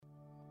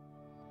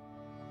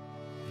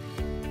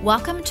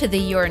Welcome to the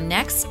Your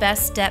Next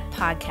Best Step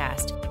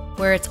podcast,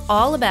 where it's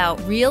all about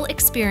real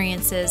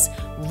experiences,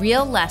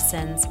 real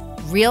lessons,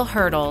 real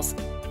hurdles,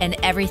 and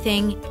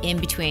everything in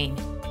between.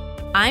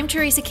 I'm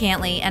Teresa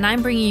Cantley, and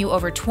I'm bringing you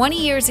over 20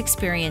 years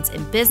experience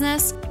in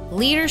business,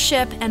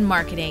 leadership, and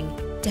marketing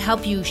to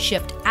help you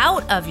shift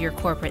out of your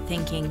corporate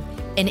thinking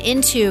and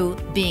into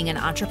being an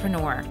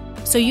entrepreneur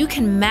so you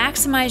can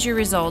maximize your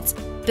results,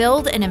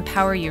 build and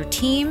empower your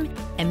team,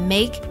 and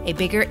make a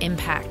bigger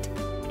impact.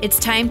 It's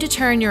time to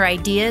turn your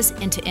ideas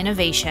into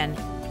innovation,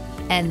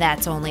 and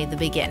that's only the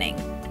beginning.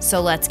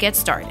 So let's get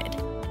started.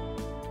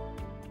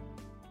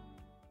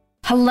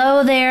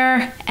 Hello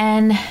there,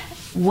 and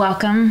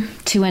welcome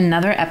to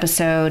another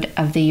episode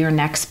of the Your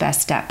Next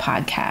Best Step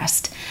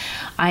podcast.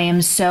 I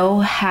am so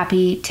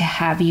happy to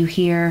have you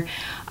here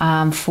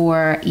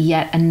for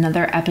yet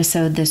another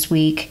episode this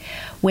week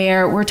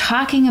where we're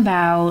talking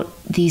about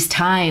these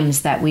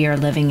times that we are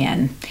living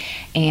in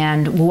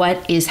and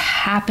what is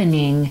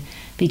happening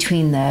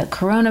between the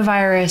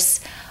coronavirus,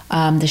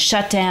 the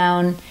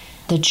shutdown,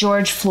 the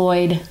George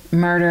Floyd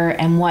murder,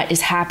 and what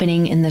is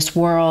happening in this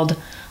world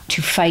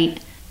to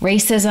fight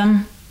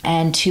racism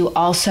and to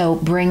also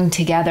bring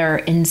together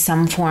in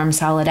some form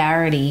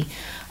solidarity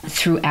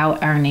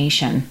throughout our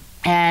nation.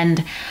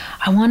 And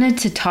I wanted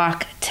to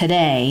talk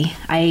today.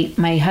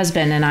 My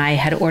husband and I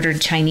had ordered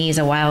Chinese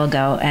a while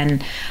ago,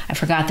 and I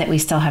forgot that we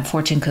still have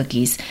fortune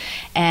cookies.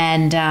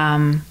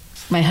 And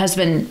my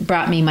husband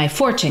brought me my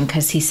fortune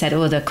because he said,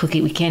 "Oh,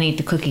 we can't eat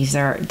the cookies;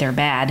 they're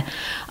bad."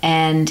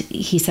 And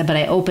he said, "But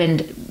I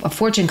opened a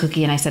fortune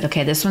cookie, and I said,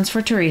 okay, this one's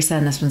for Teresa,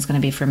 and this one's going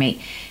to be for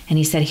me." And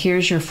he said,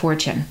 "Here's your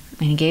fortune,"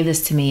 and he gave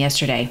this to me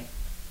yesterday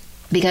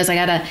because I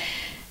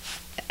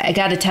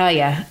gotta tell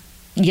you,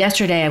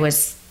 yesterday I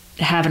was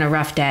having a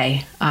rough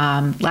day.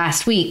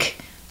 Last week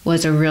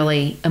was a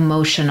really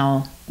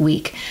emotional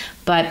week.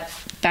 But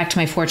back to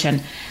my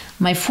fortune.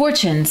 My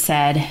fortune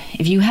said,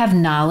 "If you have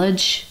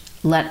knowledge,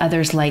 let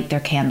others light their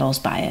candles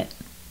by it."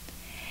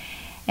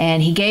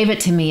 And he gave it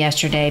to me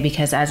yesterday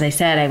because, as I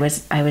said,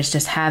 I was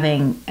just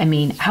having,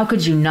 how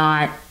could you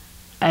not,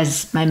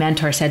 as my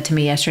mentor said to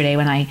me yesterday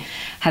when I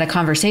had a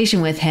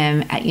conversation with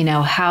him, and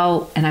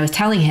I was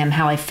telling him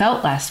how I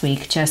felt last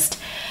week,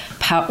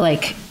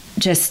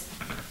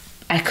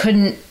 I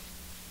couldn't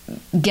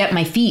get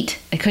my feet.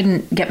 I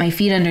couldn't get my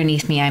feet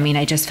underneath me.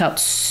 I just felt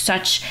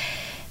such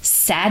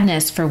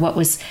sadness for what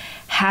was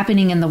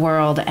happening in the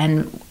world,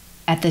 and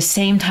at the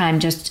same time,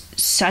 just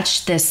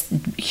such this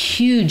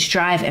huge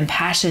drive and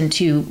passion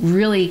to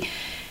really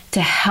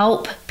to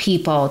help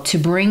people, to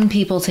bring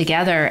people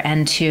together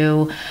and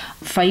to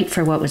fight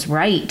for what was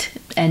right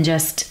and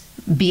just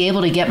be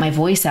able to get my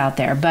voice out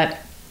there. But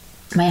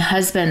my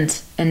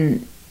husband,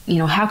 and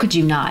how could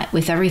you not,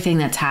 with everything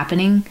that's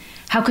happening,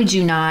 how could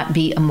you not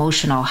be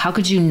emotional? How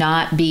could you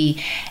not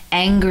be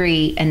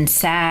angry and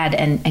sad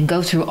and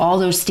go through all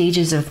those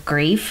stages of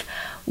grief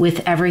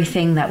with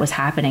everything that was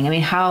happening?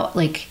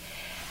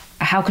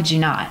 How could you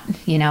not,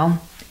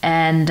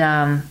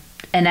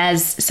 And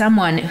as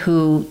someone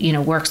who,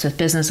 works with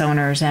business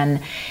owners and,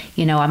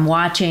 I'm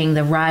watching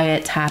the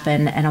riots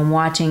happen, and I'm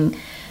watching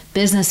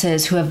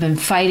businesses who have been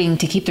fighting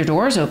to keep their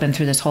doors open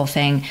through this whole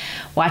thing,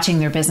 watching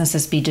their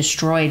businesses be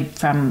destroyed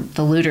from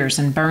the looters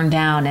and burned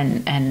down.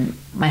 And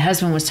my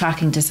husband was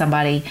talking to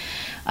somebody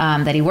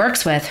that he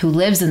works with who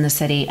lives in the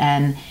city,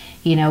 and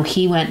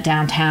he went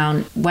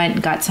downtown,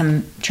 got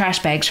some trash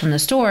bags from the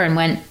store and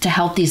went to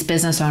help these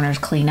business owners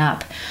clean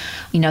up,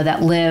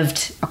 that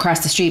lived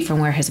across the street from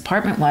where his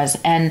apartment was.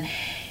 And,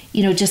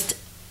 just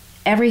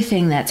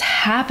everything that's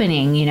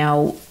happening,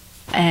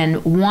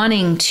 and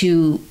wanting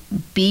to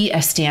be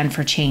a stand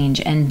for change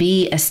and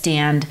be a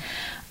stand,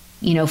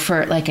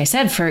 for, like I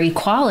said, for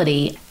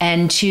equality,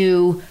 and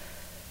to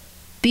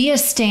be a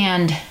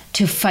stand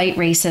to fight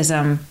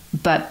racism,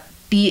 but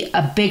be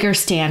a bigger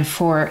stand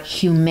for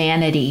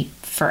humanity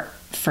for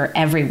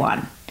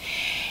everyone.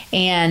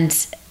 And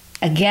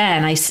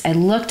again, I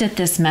looked at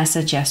this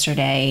message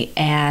yesterday,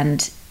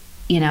 and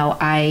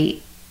my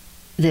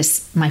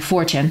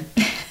fortune,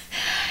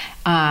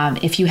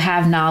 if you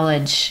have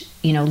knowledge,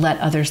 let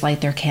others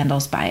light their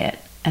candles by it.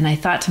 And I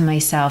thought to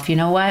myself, you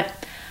know what?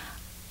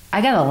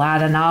 I got a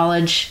lot of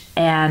knowledge,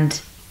 and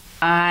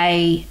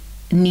I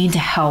need to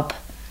help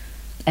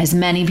as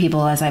many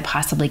people as I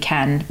possibly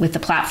can with the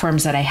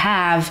platforms that I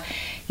have,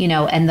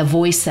 and the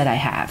voice that I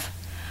have.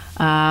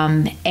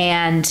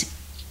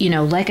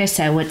 Like I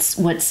said,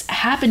 what's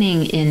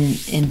happening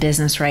in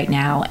business right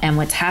now and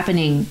what's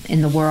happening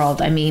in the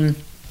world,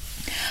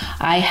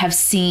 I have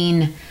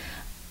seen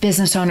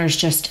business owners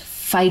just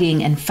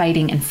fighting and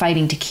fighting and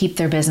fighting to keep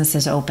their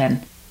businesses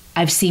open.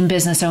 I've seen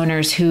business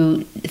owners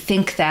who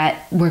think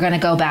that we're going to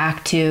go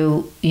back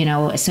to,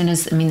 as soon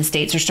as, the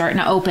states are starting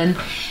to open,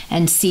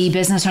 and see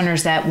business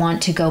owners that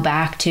want to go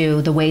back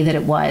to the way that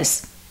it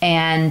was.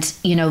 And,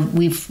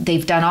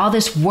 they've done all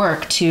this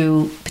work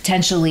to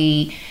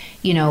potentially,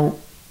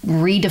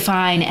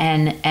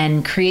 redefine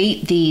and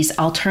create these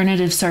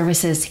alternative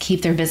services to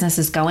keep their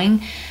businesses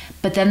going.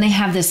 But then they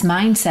have this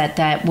mindset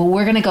that, well,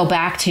 we're going to go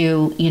back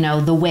to,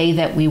 the way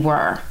that we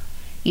were.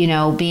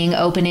 being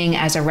opening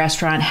as a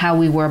restaurant how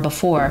we were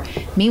before.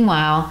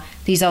 Meanwhile,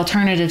 these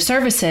alternative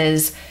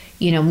services,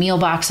 meal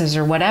boxes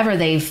or whatever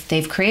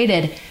they've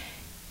created,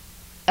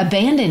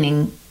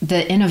 abandoning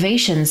the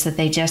innovations that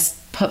they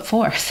just put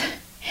forth.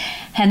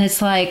 And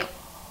it's like,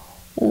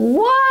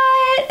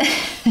 what?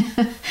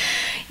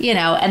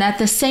 And at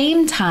the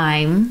same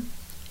time,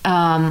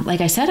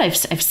 like I said,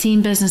 I've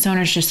seen business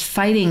owners just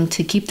fighting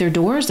to keep their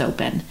doors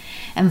open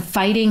and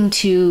fighting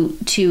to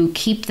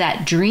keep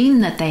that dream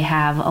that they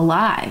have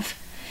alive.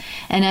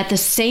 And at the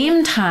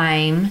same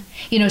time,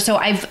 so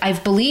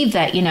I've believed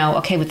that,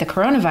 okay, with the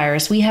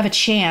coronavirus, we have a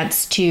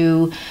chance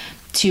to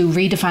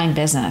redefine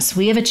business.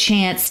 We have a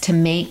chance to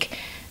make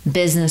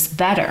business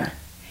better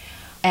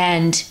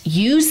and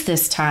use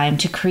this time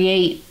to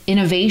create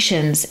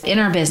innovations in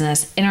our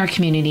business, in our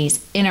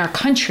communities, in our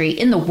country,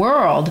 in the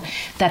world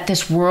that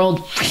this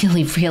world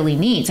really, really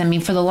needs. I mean,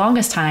 for the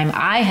longest time,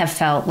 I have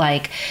felt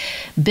like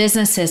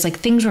businesses, like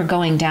things were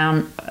going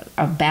down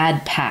a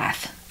bad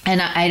path.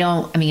 And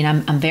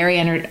I'm very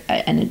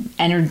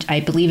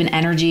I believe in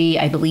energy.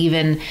 I believe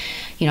in,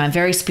 I'm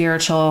very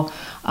spiritual.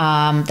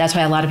 That's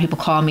why a lot of people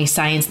call me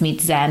science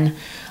meets Zen.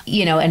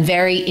 And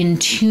very in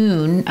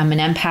tune. I'm an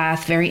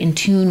empath, very in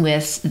tune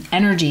with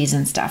energies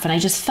and stuff. And I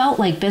just felt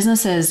like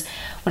businesses,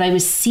 what I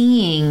was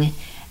seeing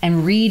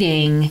and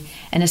reading,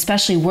 and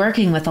especially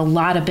working with a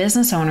lot of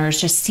business owners,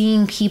 just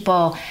seeing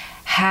people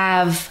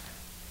have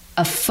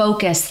a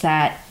focus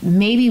that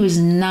maybe was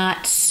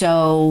not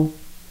so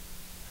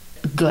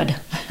good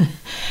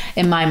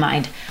in my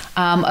mind.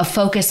 A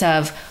focus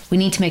of, we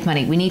need to make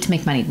money, we need to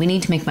make money, we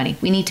need to make money,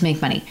 we need to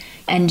make money.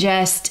 And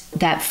just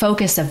that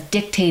focus of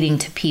dictating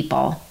to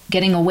people,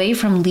 getting away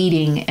from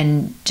leading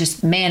and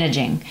just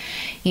managing,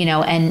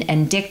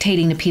 and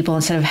dictating to people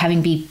instead of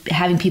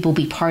having people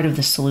be part of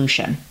the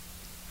solution.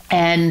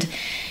 And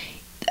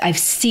I've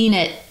seen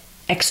it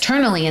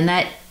externally in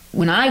that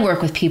when I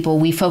work with people,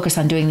 we focus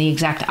on doing the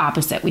exact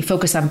opposite. We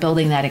focus on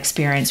building that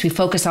experience. We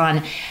focus on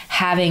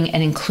having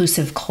an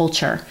inclusive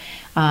culture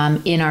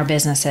in our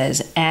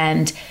businesses.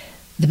 And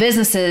the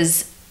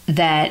businesses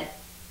that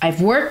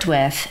I've worked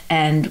with,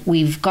 and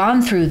we've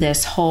gone through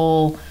this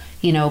whole,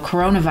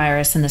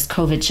 coronavirus and this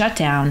COVID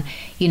shutdown,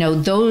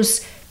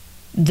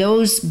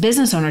 those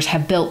business owners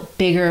have built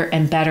bigger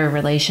and better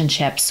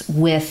relationships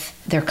with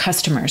their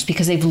customers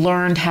because they've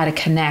learned how to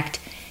connect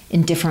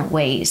in different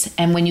ways.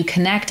 And when you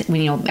connect,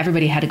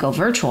 everybody had to go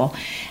virtual.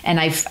 And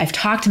I've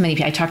talked to many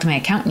people. I talked to my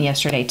accountant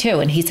yesterday too,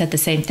 and he said the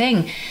same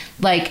thing.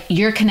 Like,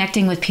 you're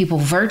connecting with people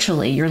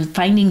virtually. You're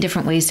finding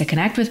different ways to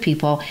connect with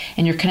people,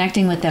 and you're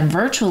connecting with them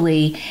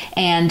virtually,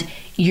 and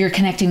you're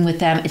connecting with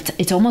them.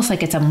 It's almost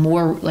like it's a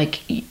more like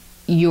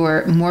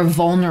you're more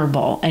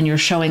vulnerable and you're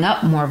showing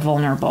up more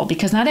vulnerable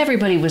because not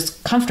everybody was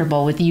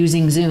comfortable with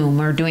using Zoom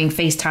or doing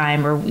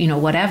FaceTime or,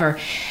 whatever.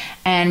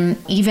 And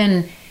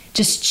even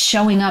just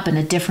showing up in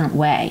a different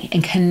way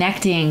and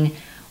connecting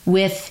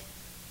with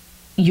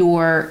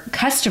your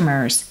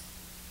customers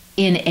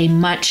in a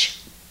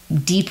much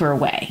deeper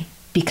way,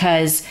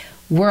 because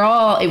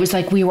it was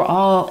like we were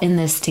all in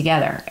this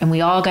together, and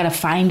we all got to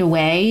find a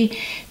way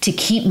to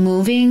keep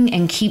moving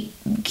and keep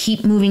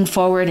moving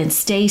forward and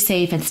stay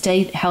safe and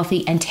stay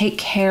healthy and take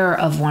care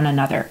of one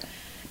another.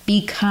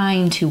 Be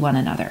kind to one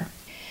another.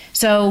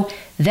 So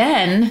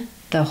then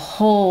the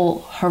whole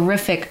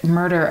horrific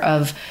murder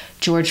of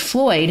George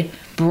Floyd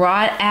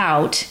brought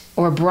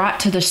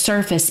to the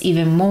surface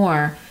even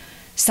more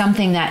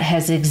something that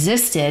has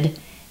existed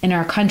in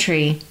our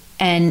country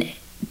and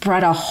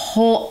brought a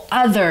whole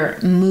other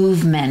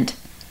movement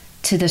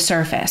to the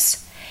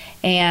surface,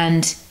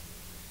 and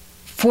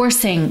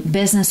forcing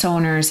business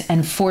owners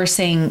and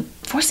forcing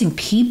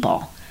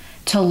people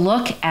to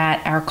look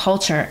at our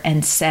culture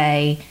and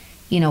say,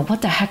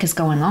 what the heck is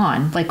going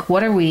on? Like,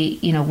 what are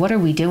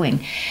we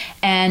doing?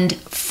 And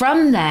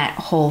from that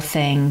whole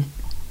thing,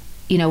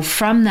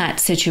 from that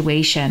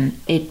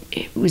situation,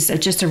 it was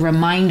just a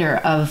reminder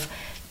of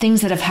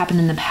things that have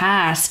happened in the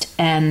past.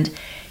 And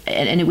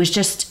it was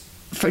just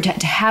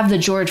to have the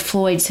George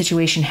Floyd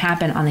situation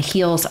happen on the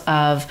heels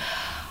of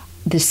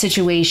the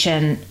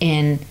situation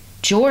in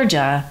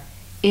Georgia.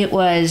 It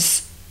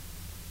was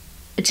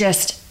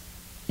just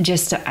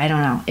I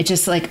don't know. It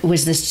just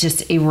was this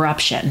just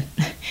eruption.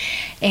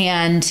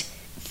 And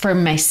for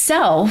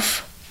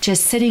myself,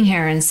 just sitting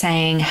here and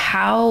saying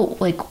what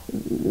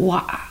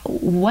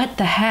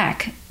the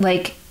heck?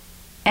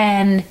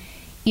 And,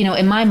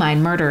 in my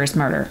mind, murder is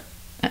murder.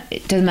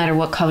 It doesn't matter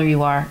what color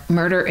you are.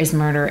 Murder is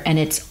murder, and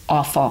it's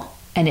awful.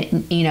 And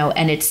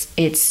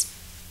it's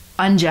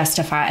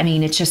unjustified. I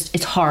mean,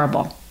 it's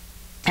horrible,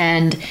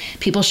 and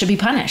people should be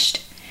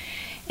punished.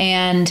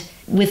 And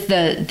with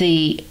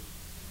the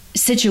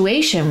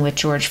situation with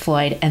George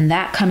Floyd and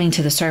that coming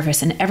to the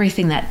surface and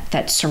everything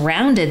that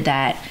surrounded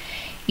that,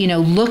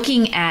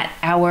 looking at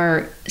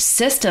our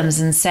systems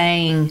and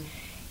saying,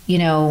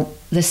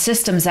 the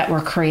systems that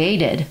were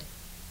created,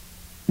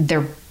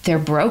 they're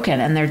broken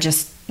and they're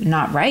just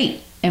not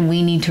right, and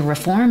we need to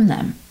reform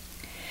them.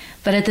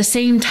 But at the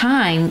same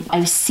time,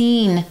 I've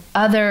seen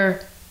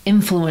other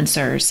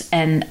influencers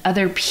and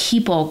other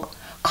people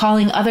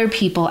calling other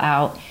people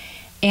out,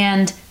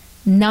 and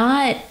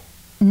not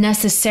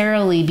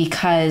necessarily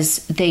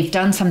because they've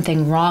done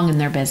something wrong in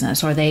their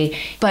business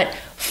but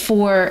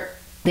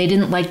they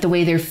didn't like the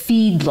way their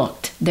feed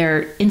looked,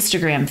 their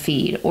Instagram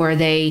feed, or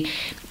they,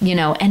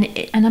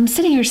 and I'm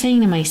sitting here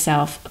saying to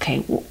myself,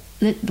 okay, well,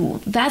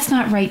 that's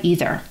not right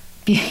either.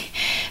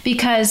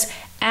 Because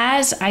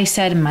as I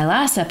said in my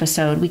last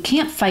episode, we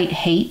can't fight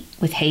hate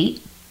with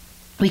hate.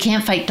 We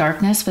can't fight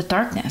darkness with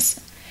darkness.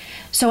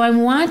 So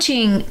I'm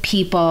watching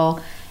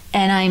people,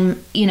 and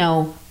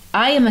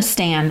I am a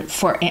stand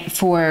for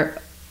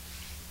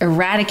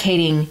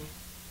eradicating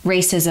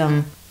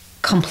racism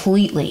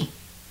completely.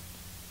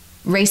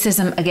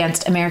 Racism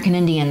against American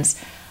Indians,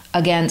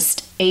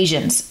 against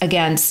Asians,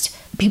 against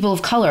people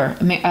of color,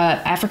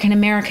 African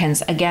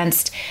Americans,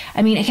 against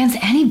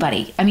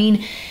anybody.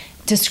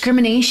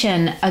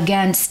 Discrimination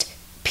against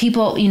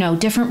people,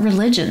 different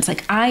religions.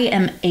 Like, I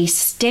am a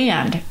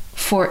stand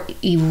for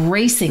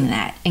erasing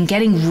that and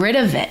getting rid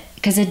of it,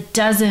 because it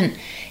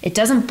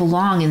doesn't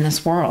belong in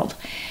this world.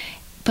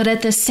 But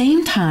at the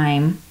same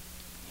time,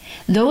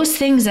 those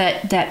things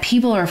that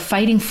people are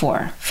fighting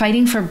for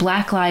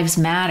Black Lives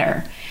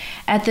Matter,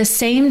 at the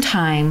same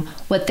time,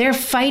 what they're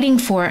fighting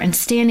for and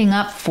standing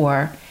up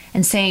for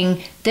and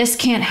saying, this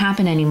can't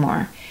happen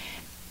anymore.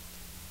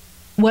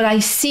 What I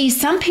see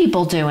some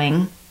people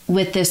doing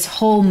with this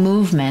whole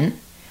movement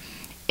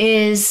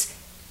is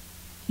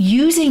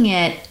using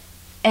it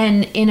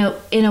and in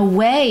a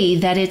way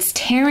that it's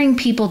tearing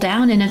people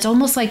down, and it's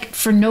almost like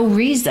for no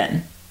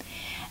reason.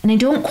 And I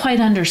don't quite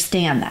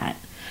understand that.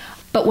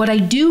 But what I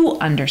do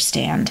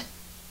understand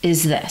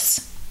is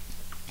this,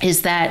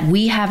 is that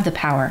we have the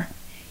power,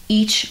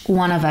 each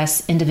one of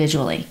us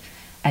individually,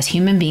 as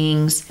human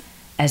beings,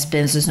 as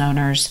business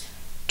owners,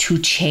 to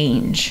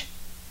change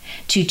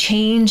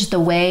the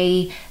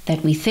way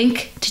that we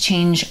think, to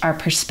change our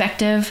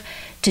perspective,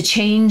 to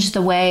change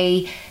the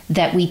way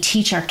that we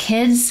teach our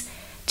kids,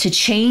 to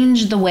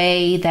change the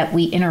way that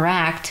we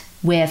interact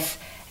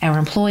with our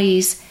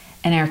employees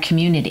and our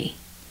community.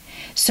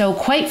 So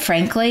quite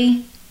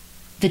frankly,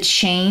 the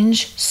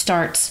change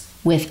starts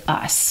with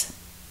us,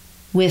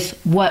 with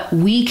what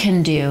we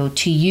can do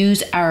to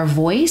use our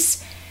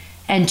voice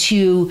and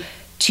to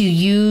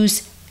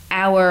use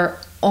our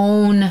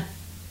own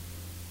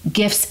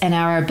gifts and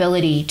our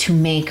ability to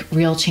make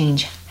real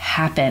change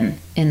happen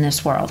in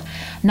this world.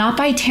 Not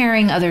by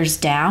tearing others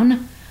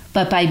down,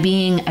 but by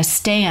being a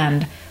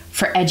stand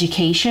for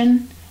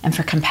education and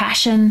for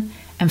compassion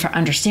and for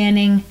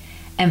understanding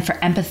and for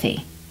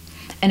empathy.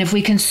 And if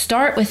we can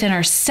start within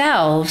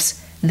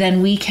ourselves,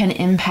 then we can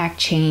impact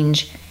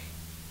change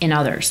in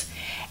others.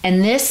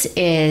 And this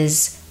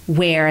is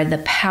where the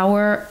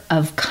power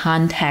of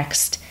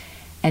context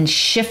and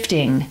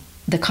shifting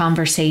the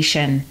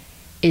conversation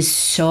is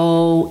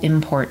so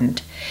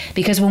important.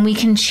 Because when we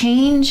can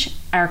change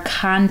our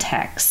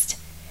context,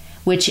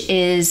 which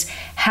is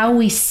how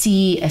we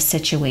see a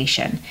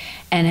situation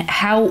and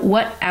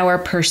what our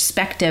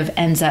perspective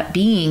ends up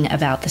being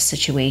about the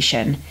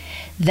situation,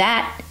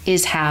 that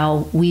is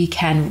how we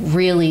can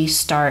really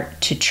start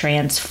to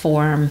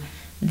transform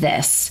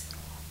this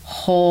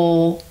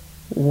whole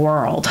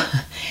world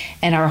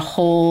and our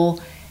whole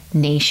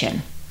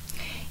nation.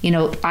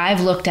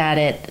 I've looked at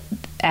it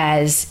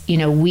as,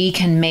 we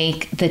can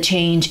make the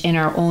change in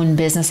our own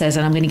businesses.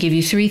 And I'm going to give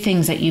you 3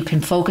 things that you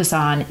can focus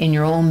on in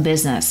your own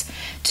business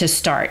to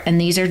start. And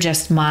these are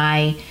just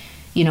my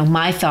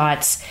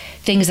thoughts,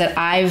 things that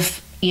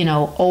I've,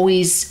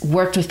 always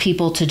worked with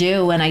people to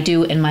do, and I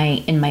do in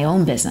my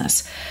own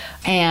business.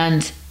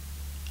 And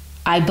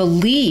I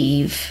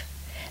believe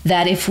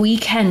that if we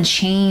can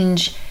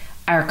change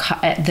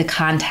the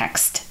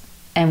context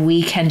and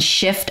we can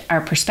shift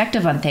our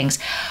perspective on things.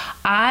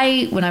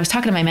 When I was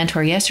talking to my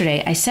mentor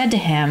yesterday, I said to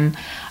him,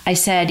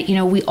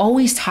 we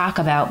always talk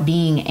about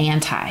being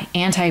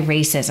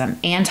anti-racism,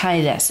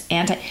 anti-this,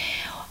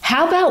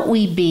 how about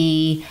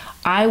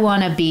I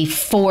want to be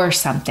for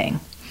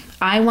something.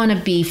 I want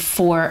to be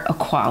for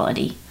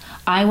equality.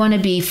 I want to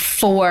be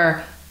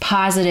for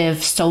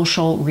positive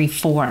social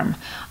reform.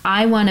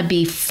 I want to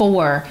be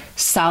for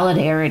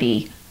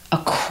solidarity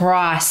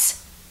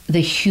across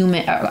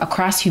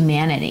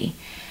humanity.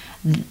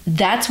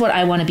 That's what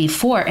I want to be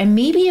for. And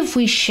maybe if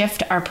we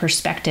shift our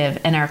perspective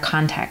and our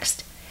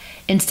context,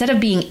 instead of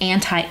being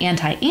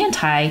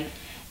anti,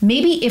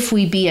 maybe if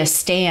we be a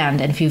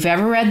stand, and if you've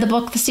ever read the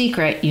book The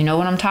Secret, you know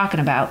what I'm talking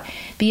about,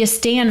 be a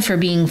stand for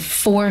being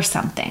for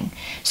something.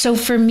 So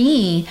for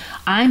me,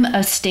 I'm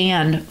a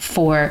stand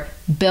for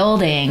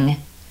building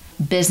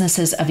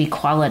businesses of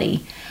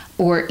equality,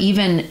 or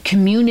even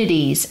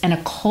communities and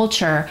a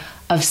culture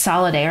of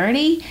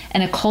solidarity,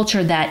 and a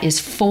culture that is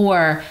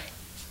for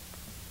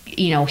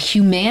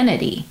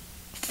humanity,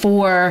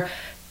 for,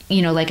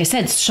 like I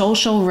said,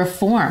 social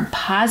reform,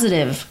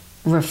 positive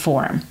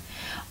reform,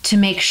 to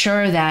make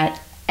sure that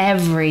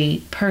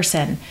every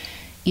person,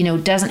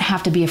 doesn't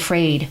have to be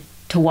afraid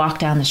to walk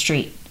down the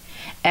street.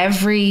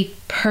 Every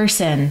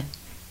person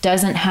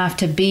doesn't have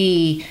to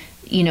be,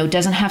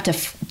 doesn't have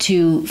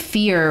to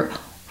fear,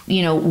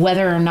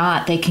 whether or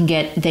not they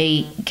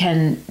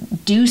can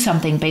do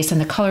something based on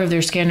the color of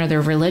their skin or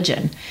their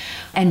religion.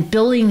 And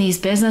building these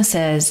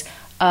businesses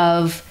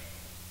of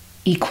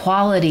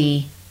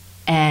equality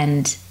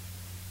and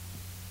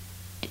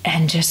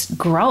just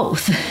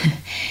growth,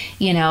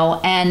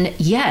 and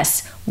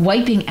yes,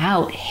 wiping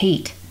out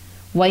hate,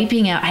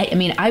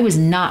 I was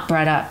not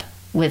brought up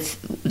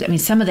with,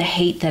 some of the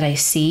hate that I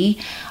see,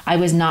 I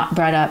was not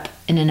brought up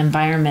in an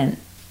environment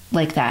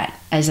like that.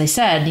 As I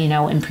said,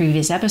 in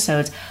previous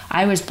episodes,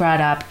 I was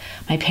brought up,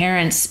 my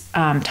parents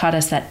taught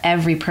us that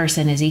every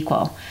person is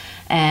equal.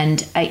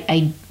 And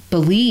I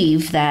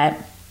believe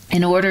that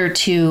in order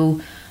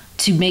to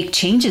make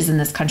changes in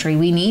this country,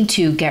 we need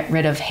to get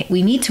rid of hate.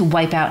 We need to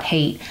wipe out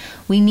hate.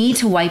 We need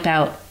to wipe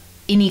out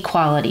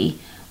inequality.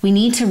 We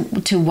need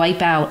to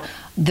wipe out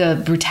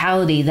the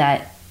brutality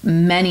that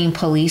many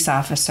police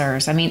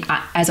officers.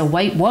 As a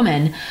white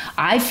woman,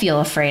 I feel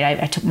afraid.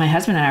 I took my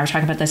husband and I were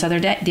talking about this the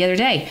other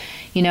day.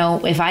 When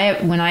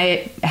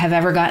I have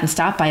ever gotten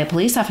stopped by a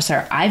police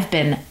officer, I've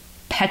been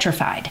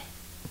petrified.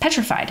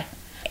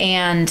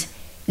 And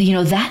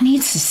that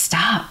needs to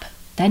stop.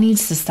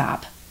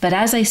 But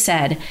as I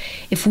said,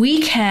 if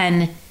we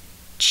can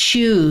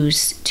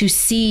choose to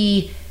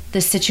see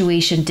the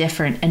situation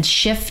different and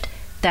shift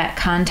that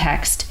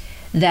context,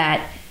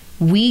 that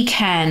we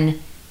can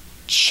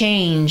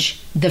change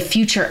the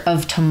future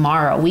of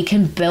tomorrow. We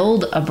can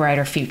build a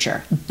brighter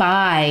future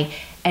by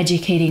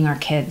educating our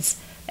kids,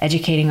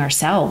 educating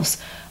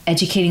ourselves,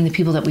 educating the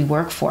people that we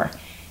work for,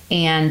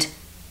 and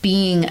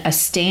being a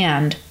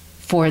stand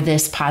for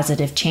this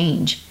positive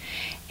change.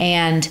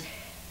 And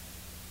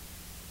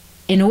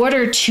in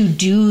order to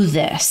do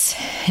this,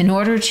 in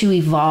order to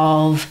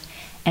evolve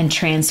and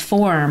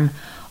transform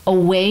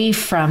away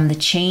from the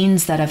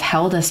chains that have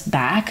held us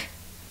back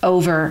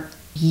over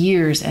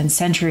years and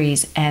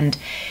centuries, and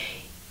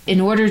in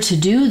order to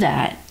do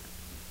that,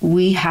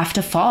 we have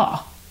to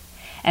fall.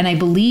 And I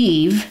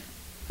believe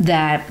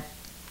that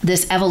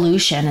this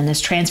evolution and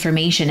this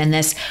transformation and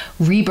this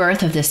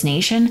rebirth of this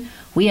nation,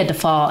 we had to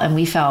fall, and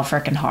we fell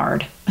freaking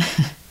hard.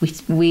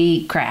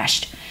 we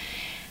crashed.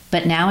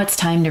 But now it's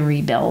time to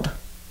rebuild.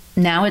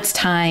 Now it's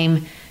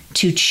time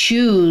to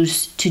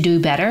choose to do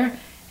better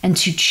and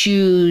to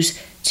choose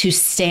to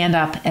stand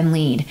up and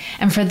lead.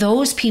 And for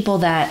those people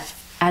that,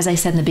 as I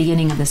said in the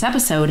beginning of this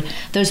episode,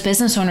 those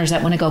business owners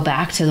that want to go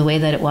back to the way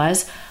that it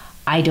was,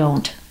 I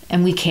don't.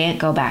 And we can't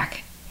go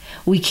back.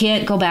 We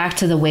can't go back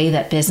to the way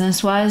that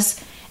business was.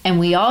 And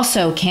we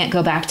also can't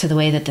go back to the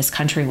way that this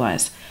country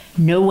was.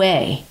 No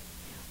way.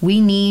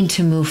 We need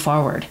to move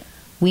forward.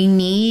 We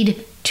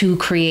need to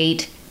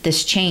create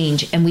this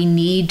change, and we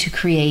need to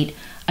create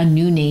a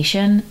new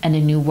nation and a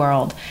new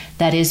world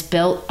that is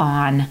built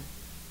on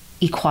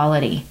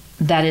equality,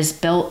 that is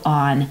built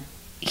on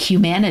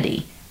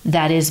humanity,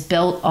 that is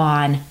built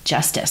on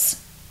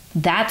justice.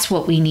 That's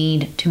what we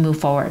need to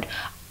move forward.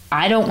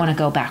 I don't want to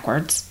go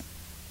backwards.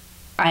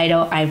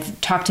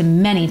 I've talked to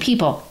many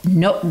people.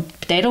 No,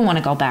 they don't want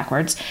to go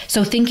backwards.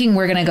 So thinking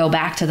we're going to go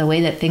back to the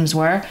way that things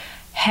were,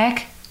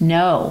 heck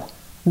no.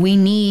 We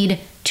need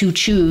to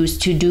choose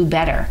to do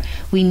better.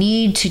 We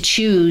need to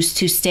choose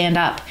to stand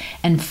up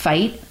and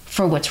fight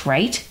for what's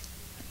right.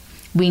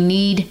 We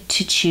need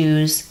to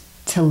choose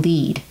to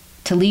lead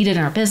in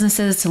our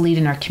businesses, to lead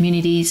in our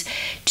communities,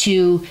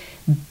 to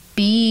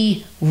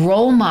be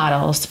role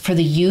models for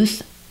the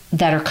youth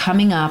that are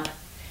coming up,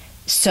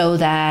 so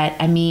that,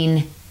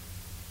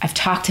 I've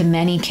talked to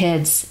many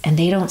kids and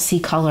they don't see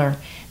color.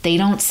 They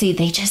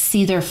just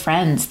see their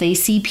friends. They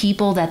see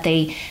people that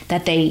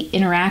they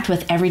interact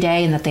with every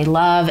day and that they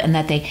love, and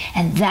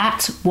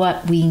that's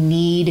what we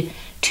need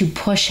to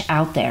push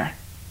out there.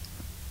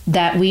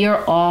 That we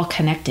are all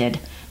connected,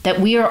 that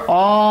we are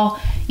all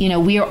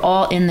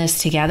in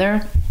this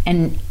together,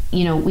 and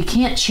we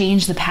can't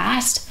change the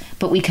past,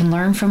 but we can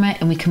learn from it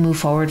and we can move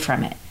forward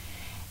from it.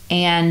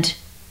 And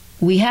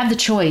we have the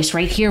choice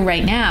right here,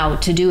 right now,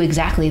 to do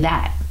exactly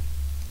that.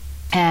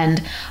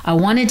 And I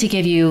wanted to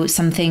give you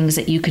some things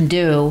that you can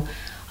do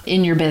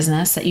in your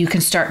business that you can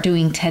start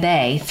doing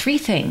today.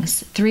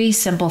 3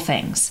 simple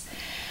things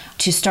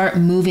to start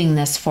moving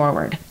this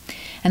forward.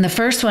 And the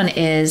first one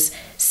is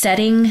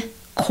setting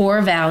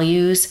core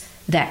values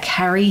that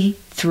carry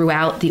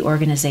throughout the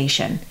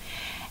organization.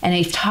 And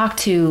I've talked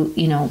to,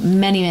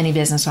 many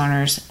business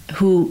owners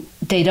who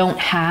they don't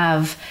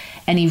have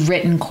any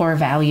written core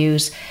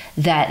values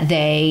that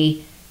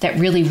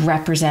really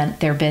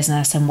represent their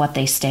business and what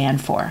they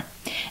stand for.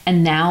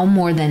 And now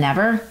more than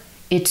ever,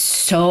 it's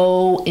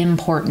so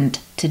important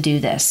to do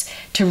this,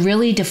 to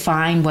really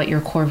define what your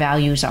core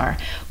values are.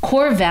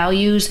 Core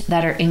values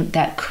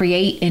that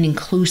create an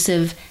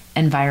inclusive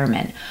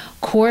environment.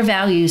 Core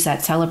values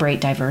that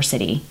celebrate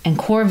diversity, and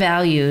core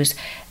values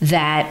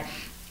that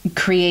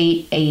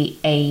create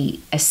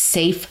a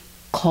safe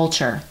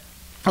culture,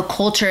 a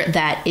culture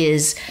that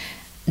is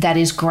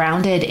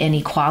grounded in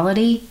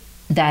equality,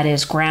 that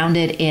is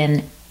grounded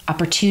in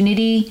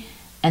opportunity,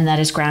 and that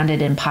is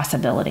grounded in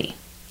possibility.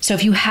 So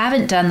if you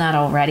haven't done that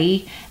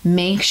already,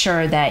 make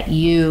sure that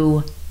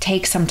you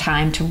take some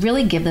time to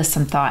really give this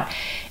some thought.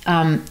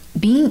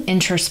 Being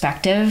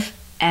introspective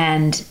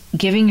and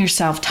giving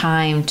yourself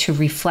time to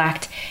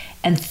reflect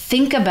and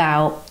think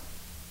about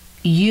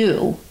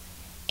you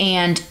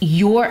and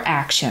your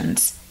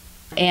actions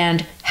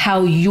and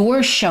how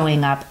you're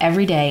showing up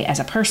every day as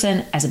a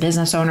person, as a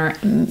business owner,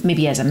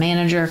 maybe as a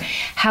manager,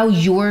 how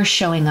you're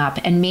showing up,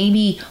 and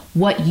maybe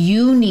what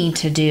you need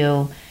to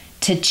do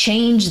to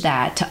change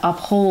that, to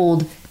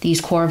uphold these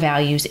core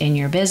values in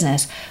your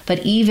business, but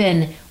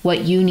even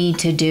what you need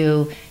to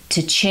do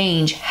to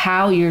change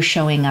how you're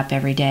showing up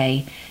every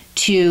day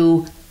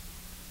to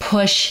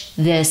push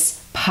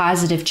this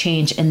positive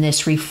change and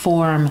this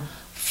reform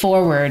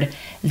forward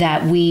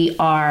that we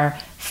are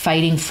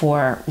fighting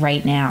for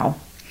right now.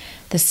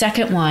 The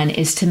second one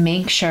is to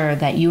make sure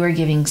that you are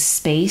giving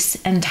space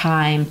and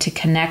time to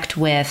connect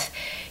with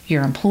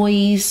your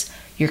employees,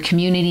 your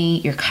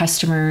community, your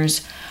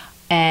customers,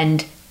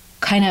 and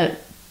kind of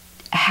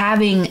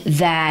having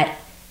that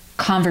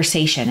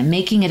conversation and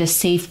making it a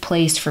safe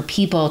place for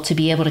people to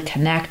be able to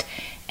connect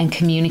and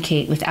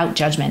communicate without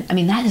judgment. I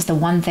mean, that is the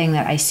one thing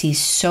that I see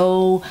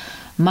so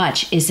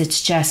much, is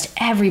it's just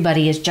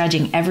everybody is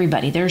judging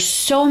everybody. There's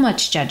so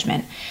much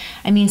judgment.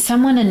 I mean,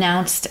 someone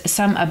announced,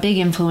 a big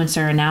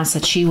influencer announced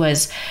that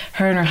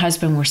her and her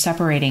husband were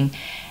separating.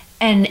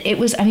 And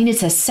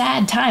it's a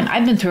sad time.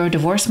 I've been through a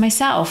divorce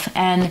myself,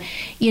 and,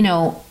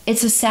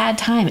 it's a sad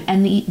time.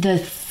 And the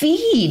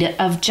feed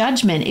of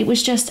judgment, it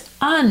was just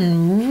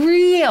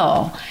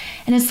unreal.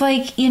 And it's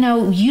like,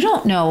 you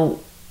don't know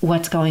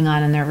what's going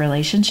on in their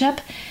relationship.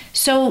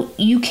 So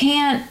you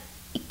can't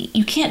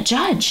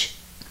judge,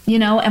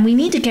 and we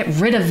need to get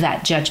rid of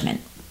that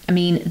judgment. I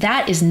mean,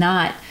 that is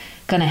not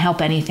going to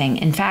help anything.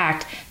 In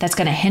fact, that's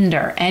going to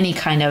hinder any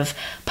kind of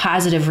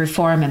positive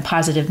reform and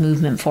positive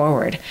movement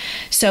forward.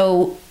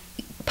 So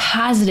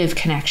positive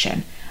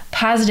connection,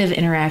 positive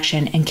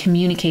interaction, and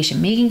communication,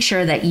 making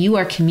sure that you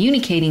are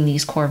communicating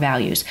these core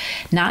values,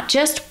 not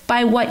just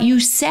by what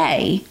you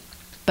say,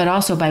 but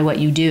also by what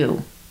you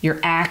do, your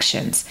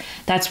actions.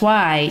 That's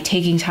why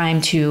taking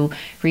time to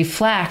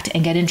reflect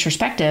and get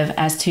introspective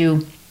as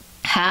to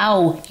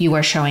how you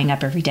are showing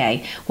up every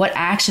day. What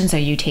actions are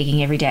you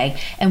taking every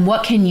day? And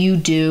what can you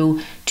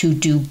do to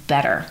do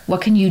better?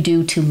 What can you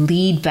do to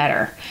lead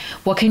better?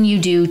 What can you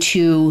do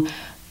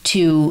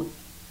to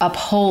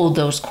uphold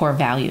those core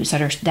values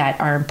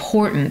that are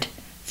important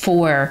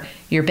for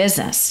your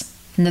business?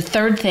 And the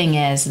third thing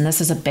is, and this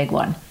is a big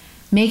one,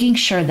 making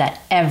sure that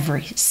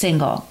every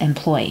single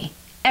employee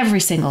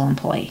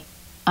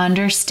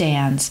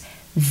understands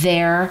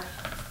their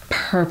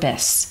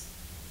purpose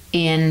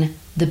in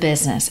the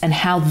business and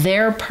how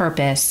their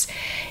purpose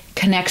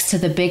connects to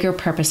the bigger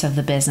purpose of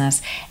the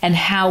business, and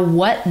how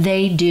what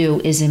they do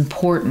is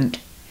important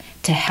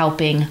to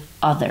helping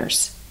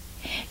others.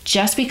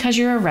 Just because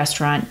you're a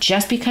restaurant,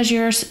 just because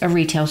you're a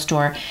retail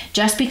store,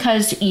 just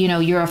because you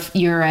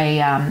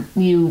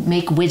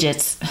make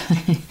widgets.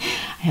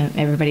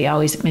 Everybody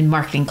always, in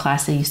marketing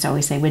class, they used to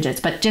always say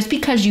widgets, but just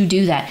because you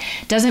do that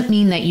doesn't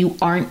mean that you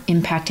aren't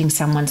impacting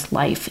someone's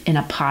life in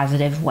a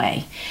positive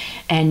way,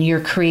 and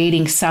you're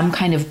creating some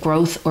kind of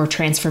growth or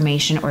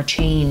transformation or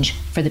change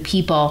for the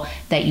people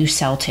that you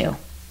sell to,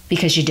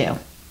 because you do.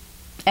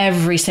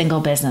 Every single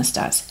business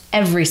does.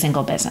 Every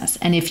single business.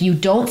 And if you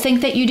don't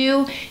think that you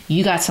do,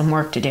 you got some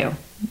work to do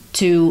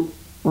to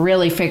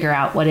really figure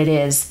out what it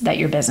is that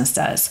your business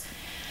does.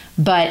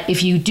 But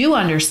if you do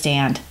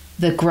understand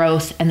the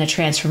growth and the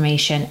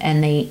transformation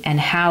and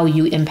how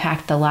you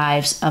impact the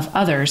lives of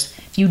others,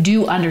 if you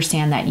do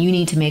understand that, you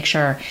need to make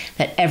sure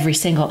that every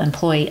single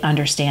employee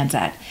understands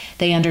that.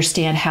 They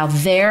understand how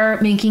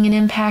they're making an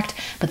impact,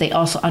 but they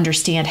also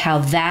understand how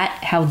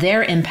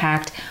their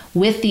impact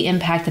with the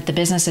impact that the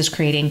business is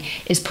creating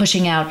is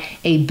pushing out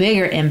a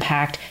bigger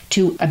impact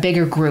to a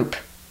bigger group,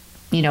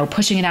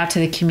 pushing it out to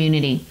the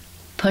community,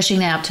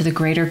 pushing it out to the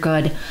greater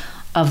good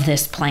of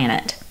this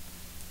planet.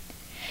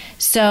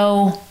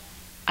 So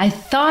I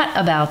thought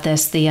about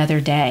this the other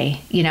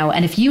day,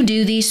 and if you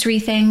do these three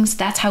things,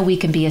 that's how we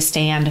can be a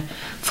stand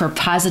for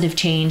positive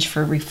change,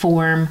 for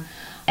reform,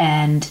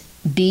 and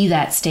be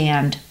that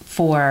stand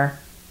for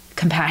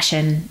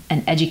compassion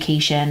and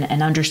education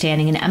and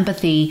understanding and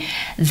empathy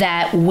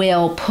that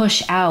will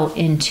push out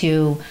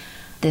into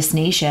this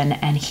nation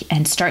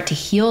and start to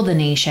heal the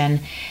nation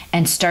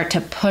and start to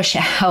push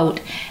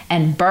out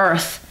and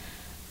birth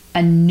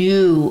a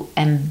new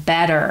and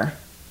better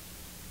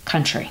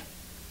country.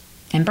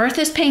 And birth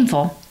is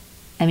painful.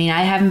 I mean,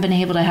 I haven't been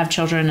able to have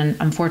children, and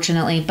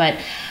unfortunately, but,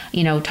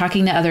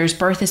 talking to others,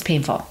 birth is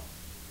painful.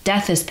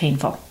 Death is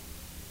painful.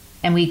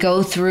 And we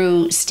go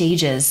through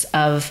stages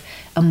of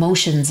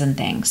emotions and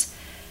things.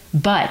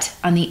 But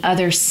on the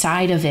other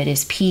side of it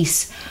is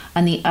peace.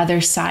 On the other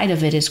side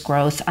of it is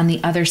growth. On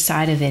the other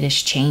side of it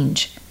is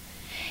change.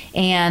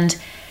 And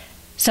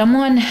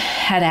someone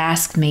had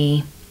asked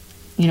me,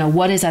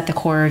 what is at the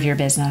core of your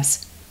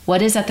business?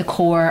 What is at the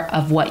core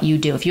of what you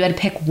do? If you had to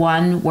pick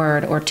one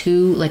word or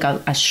two, like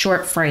a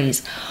short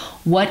phrase,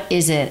 what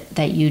is it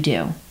that you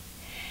do?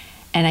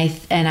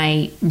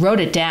 I wrote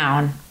it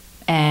down,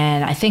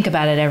 and I think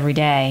about it every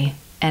day.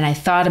 And I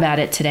thought about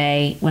it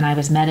today when I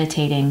was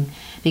meditating,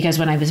 because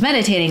when I was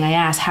meditating, I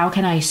asked, how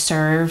can I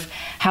serve?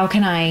 How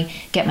can I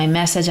get my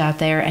message out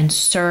there and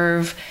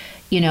serve,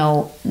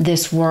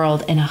 this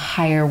world in a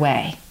higher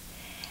way?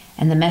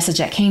 And the message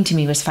that came to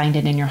me was, find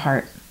it in your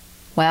heart.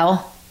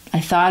 Well,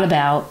 I thought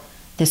about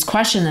this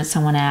question that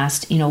someone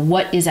asked,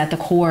 what is at the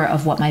core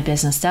of what my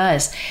business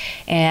does?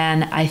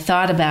 And I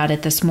thought about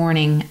it this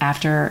morning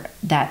after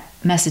that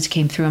message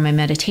came through in my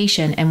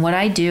meditation. And what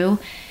I do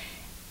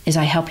is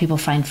I help people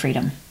find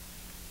freedom.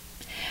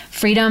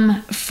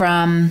 Freedom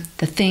from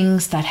the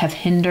things that have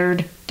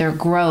hindered their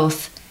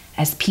growth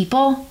as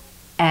people,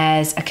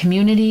 as a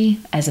community,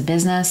 as a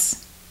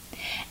business.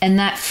 And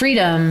that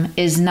freedom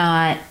is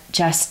not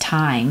just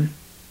time,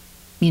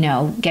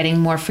 getting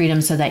more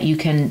freedom so that you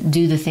can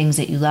do the things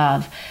that you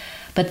love.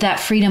 But that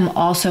freedom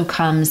also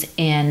comes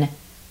in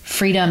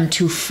freedom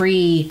to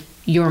free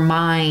your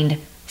mind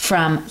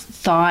from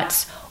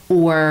thoughts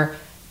or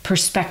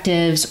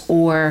perspectives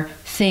or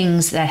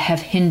things that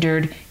have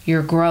hindered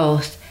your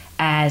growth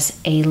as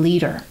a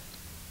leader.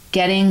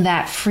 Getting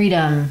that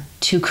freedom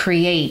to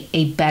create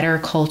a better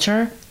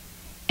culture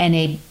and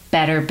a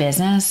better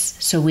business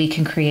so we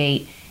can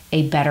create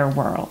a better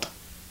world.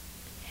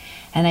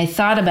 And I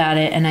thought about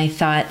it, and I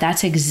thought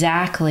that's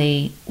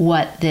exactly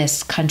what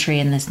this country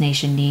and this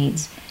nation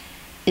needs,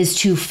 is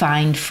to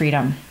find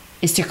freedom,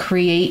 is to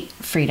create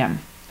freedom.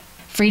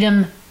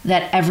 Freedom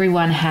that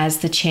everyone has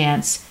the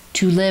chance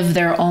to live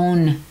their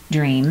own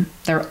dream,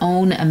 their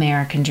own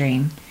American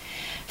dream.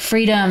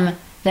 Freedom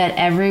that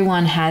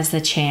everyone has the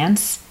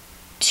chance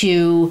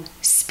to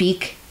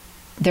speak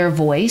their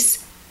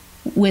voice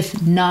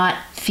with not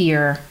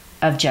fear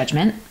of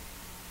judgment.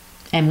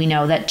 And we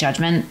know that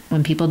judgment,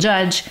 when people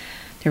judge,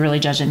 they're really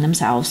judging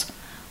themselves.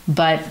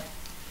 But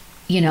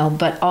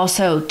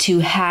also to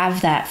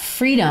have that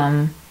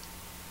freedom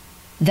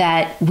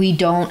that we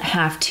don't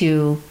have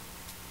to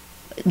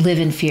live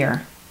in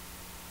fear.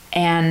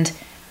 And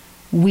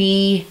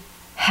we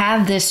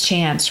have this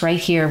chance right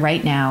here,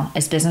 right now,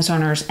 as business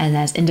owners and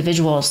as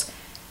individuals,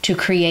 to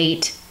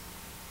create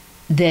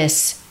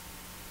this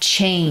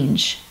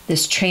change,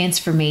 this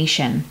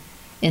transformation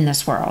in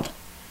this world.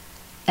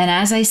 And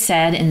as I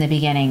said in the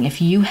beginning, if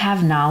you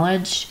have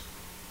knowledge,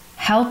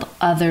 help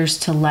others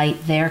to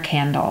light their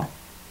candle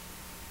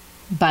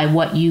by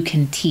what you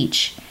can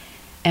teach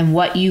and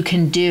what you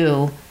can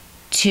do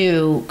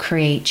to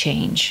create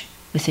change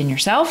within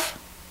yourself,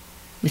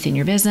 within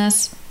your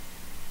business,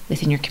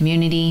 within your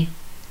community,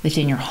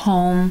 within your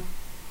home,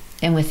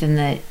 and within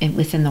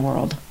the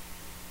world,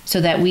 so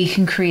that we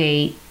can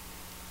create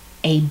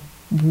a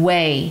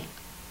way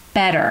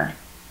better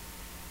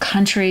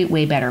country,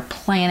 way better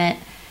planet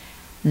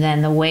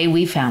than the way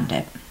we found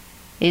it.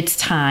 It's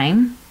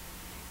time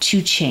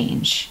to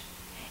change.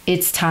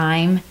 It's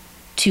time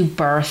to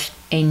birth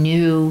a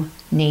new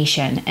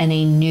nation and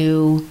a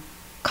new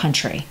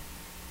country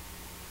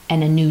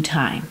and a new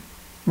time.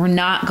 We're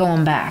not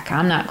going back.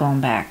 I'm not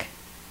going back.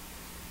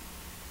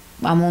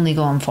 I'm only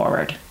going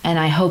forward. And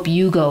I hope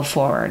you go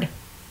forward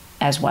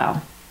as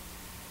well.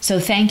 So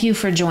thank you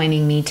for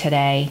joining me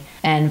today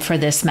and for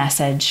this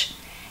message.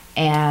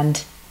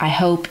 And I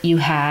hope you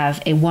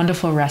have a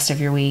wonderful rest of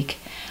your week.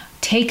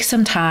 Take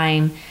some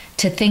time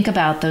to think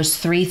about those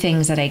 3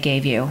 things that I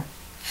gave you.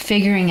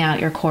 Figuring out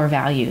your core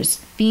values,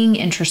 being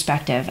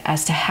introspective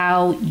as to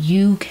how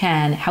you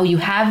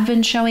have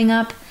been showing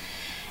up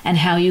and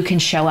how you can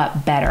show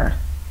up better.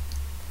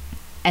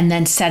 And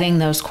then setting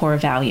those core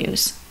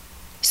values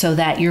so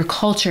that your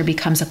culture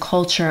becomes a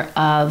culture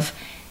of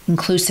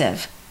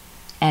inclusive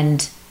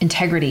and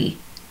integrity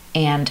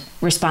and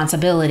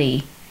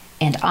responsibility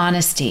and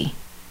honesty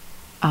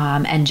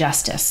and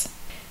justice.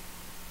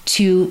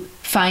 To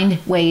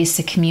find ways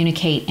to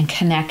communicate and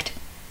connect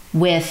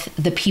with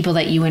the people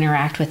that you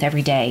interact with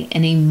every day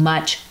in a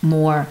much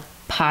more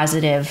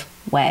positive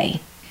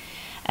way,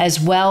 as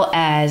well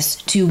as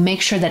to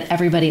make sure that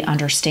everybody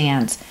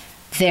understands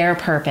their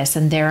purpose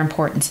and their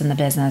importance in the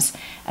business,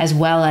 as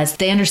well as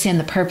they understand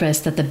the purpose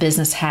that the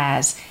business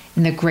has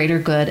in the greater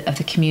good of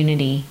the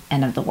community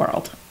and of the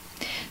world.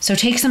 So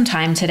take some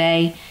time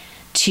today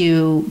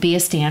to be a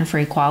stand for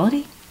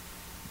equality,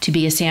 to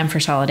be a stand for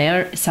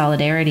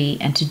solidarity,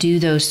 and to do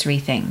those 3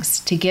 things,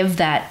 to give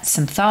that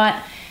some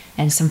thought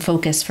and some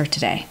focus for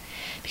today.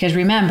 Because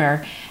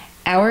remember,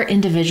 our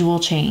individual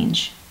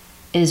change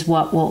is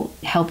what will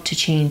help to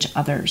change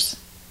others.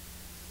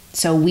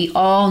 So we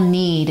all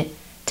need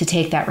to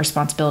take that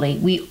responsibility.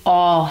 We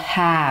all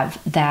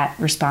have that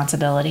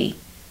responsibility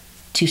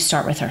to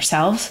start with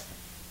ourselves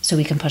so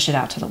we can push it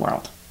out to the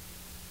world.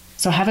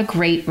 So have a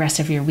great rest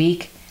of your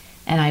week,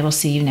 and I will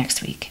see you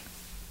next week.